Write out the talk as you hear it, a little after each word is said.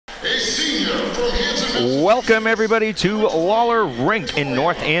Welcome everybody to Lawler Rink in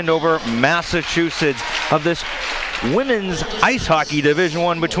North Andover, Massachusetts, of this women's ice hockey Division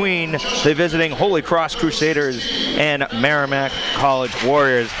I between the visiting Holy Cross Crusaders and Merrimack College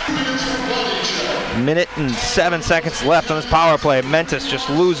Warriors. Minute and 7 seconds left on this power play. Mentis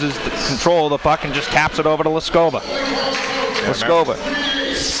just loses the control of the puck and just taps it over to Leskova. Leskova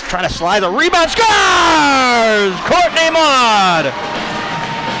trying to slide the rebound, scores! Courtney Maud!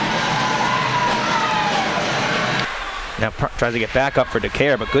 Now tries to get back up for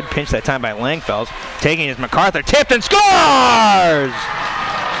DeCare, but good pinch that time by Langfels. Taking his MacArthur, tipped and scores!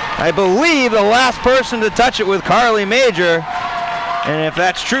 I believe the last person to touch it with Carly Major. And if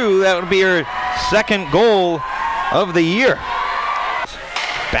that's true, that would be her second goal of the year.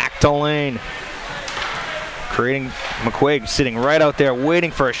 Back to Lane. Creating McQuaig sitting right out there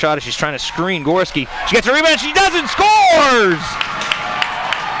waiting for a shot as she's trying to screen Gorski. She gets a rebound, she doesn't, scores!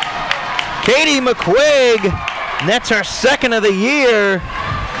 Katie McQuaig nets her second of the year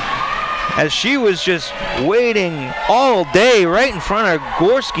as she was just waiting all day right in front of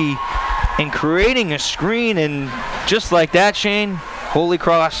Gorski and creating a screen, and just like that, Shane, Holy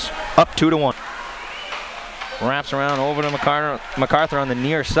Cross up 2-1. Wraps around over to MacArthur on the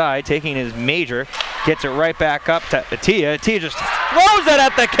near side, taking his Major, gets it right back up to Atia. Atia just throws it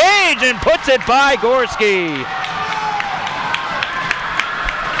at the cage and puts it by Gorski.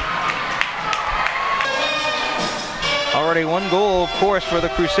 Already one goal, of course, for the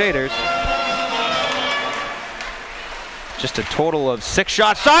Crusaders. Just a total of 6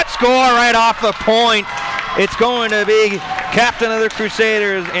 shots. Shot score right off the point. It's going to be captain of the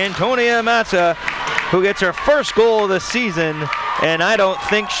Crusaders, Antonia Matza, who gets her first goal of the season. And I don't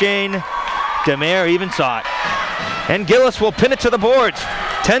think Shane Demare even saw it. And Gillis will pin it to the boards.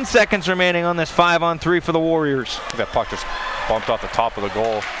 10 seconds remaining on this 5-on-3 for the Warriors. That puck just bumped off the top of the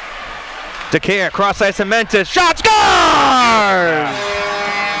goal. DeCare, cross ice and Mentis, shot, scores!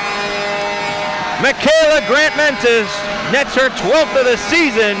 Michaela Grant Mentis nets her 12th of the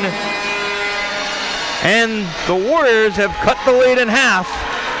season, and the Warriors have cut the lead in half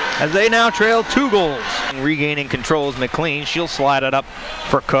as they now trail 2 goals. Regaining control is McLean. She'll slide it up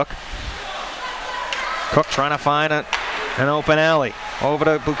for Cook. Cook trying to find an open alley over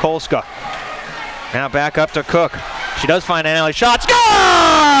to Bukolska. Now back up to Cook. She does find an alley shot. Scores!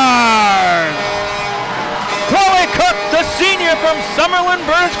 Chloe Cook, the senior from Summerlin,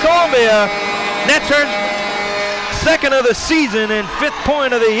 British Columbia, nets her second of the season and 5th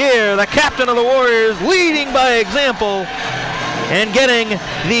point of the year. The captain of the Warriors leading by example and getting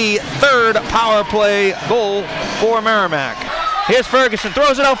the 3rd power play goal for Merrimack. Here's Ferguson,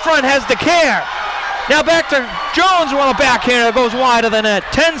 throws it out front, has DeCare. Now back to Jones, on a backhander, goes wide of the net.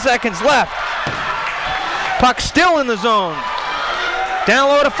 10 seconds left. Puck still in the zone. Down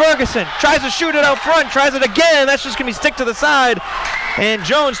low to Ferguson. Tries to shoot it out front. Tries it again. That's just going to be stick to the side. And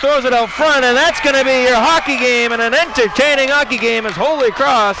Jones throws it out front. And that's going to be your hockey game, and an entertaining hockey game as Holy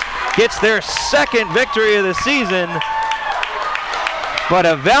Cross gets their 2nd victory of the season. But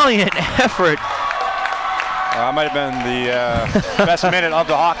a valiant effort. That might have been the best minute of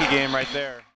the hockey game right there.